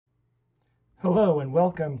Hello and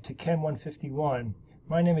welcome to CHM151.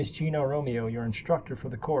 My name is Gino Romeo, your instructor for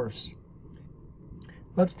the course.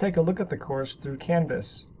 Let's take a look at the course through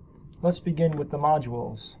Canvas. Let's begin with the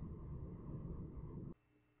modules.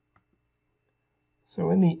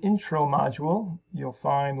 So in the intro module, you'll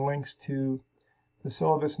find links to the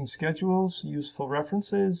syllabus and schedules, useful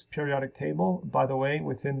references, periodic table. By the way,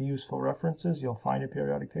 within the useful references, you'll find a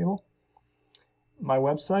periodic table. My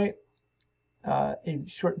website, a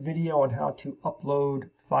short video on how to upload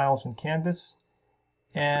files in Canvas,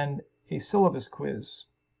 and a syllabus quiz.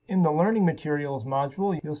 In the Learning Materials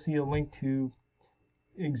module, you'll see a link to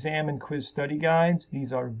exam and quiz study guides.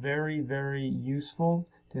 These are very, very useful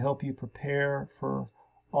to help you prepare for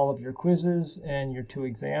all of your quizzes and your 2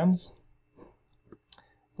 exams.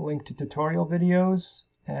 A link to tutorial videos,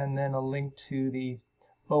 and then a link to the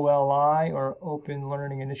OLI, or Open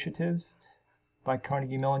Learning Initiative, by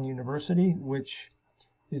Carnegie Mellon University, which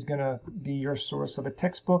is going to be your source of a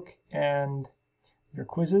textbook and your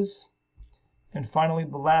quizzes. And finally,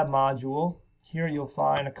 the lab module. Here you'll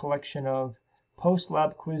find a collection of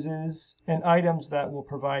post-lab quizzes and items that will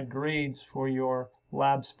provide grades for your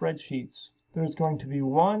lab spreadsheets. There's going to be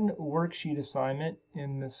 1 worksheet assignment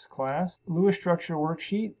in this class, Lewis structure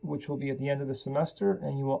worksheet, which will be at the end of the semester,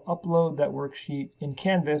 and you will upload that worksheet in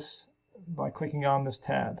Canvas by clicking on this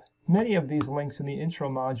tab. Many of these links in the intro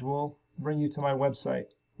module bring you to my website.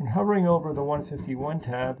 When hovering over the 151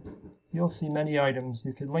 tab, you'll see many items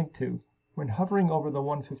you could link to. When hovering over the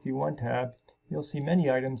 151 tab, you'll see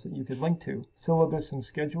many items that you could link to. Syllabus and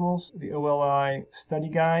schedules, the OLI study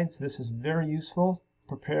guides. This is very useful.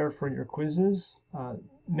 Prepare for your quizzes.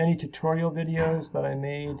 Many tutorial videos that I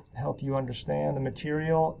made help you understand the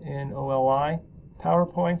material in OLI.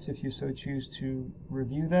 PowerPoints, if you so choose to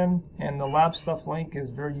review them. And the lab stuff link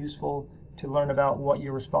is very useful to learn about what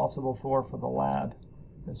you're responsible for the lab,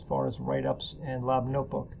 as far as write-ups and lab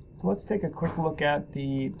notebook. So let's take a quick look at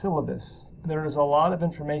the syllabus. There is a lot of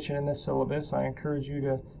information in this syllabus. I encourage you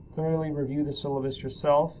to thoroughly review the syllabus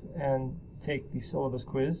yourself and take the syllabus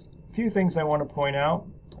quiz. A few things I want to point out.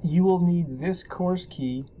 You will need this course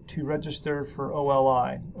key to register for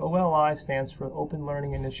OLI. OLI stands for Open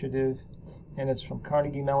Learning Initiative, and it's from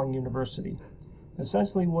Carnegie Mellon University.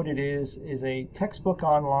 Essentially what it is a textbook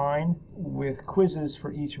online with quizzes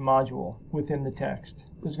for each module within the text.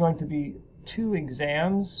 There's going to be 2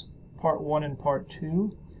 exams, part 1 and part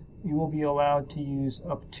 2. You will be allowed to use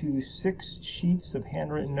up to 6 sheets of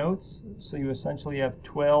handwritten notes, so you essentially have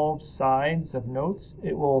 12 sides of notes.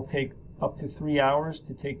 It will take up to 3 hours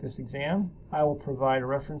to take this exam. I will provide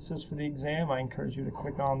references for the exam. I encourage you to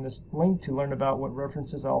click on this link to learn about what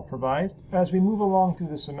references I'll provide. As we move along through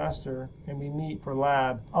the semester and we meet for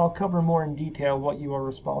lab, I'll cover more in detail what you are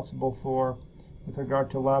responsible for with regard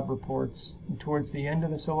to lab reports. And towards the end of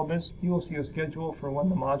the syllabus, you will see a schedule for when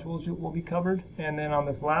the modules will be covered. And then on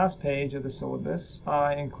this last page of the syllabus,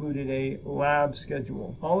 I included a lab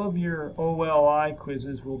schedule. All of your OLI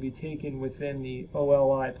quizzes will be taken within the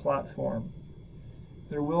OLI platform.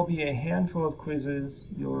 There will be a handful of quizzes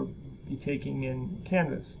you'll be taking in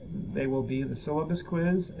Canvas. They will be the syllabus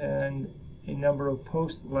quiz and a number of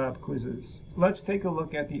post-lab quizzes. Let's take a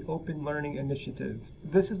look at the Open Learning Initiative.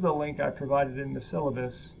 This is the link I provided in the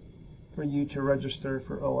syllabus for you to register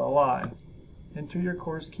for OLI. Enter your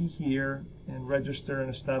course key here and register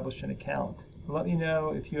and establish an account. Let me know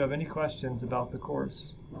if you have any questions about the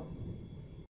course.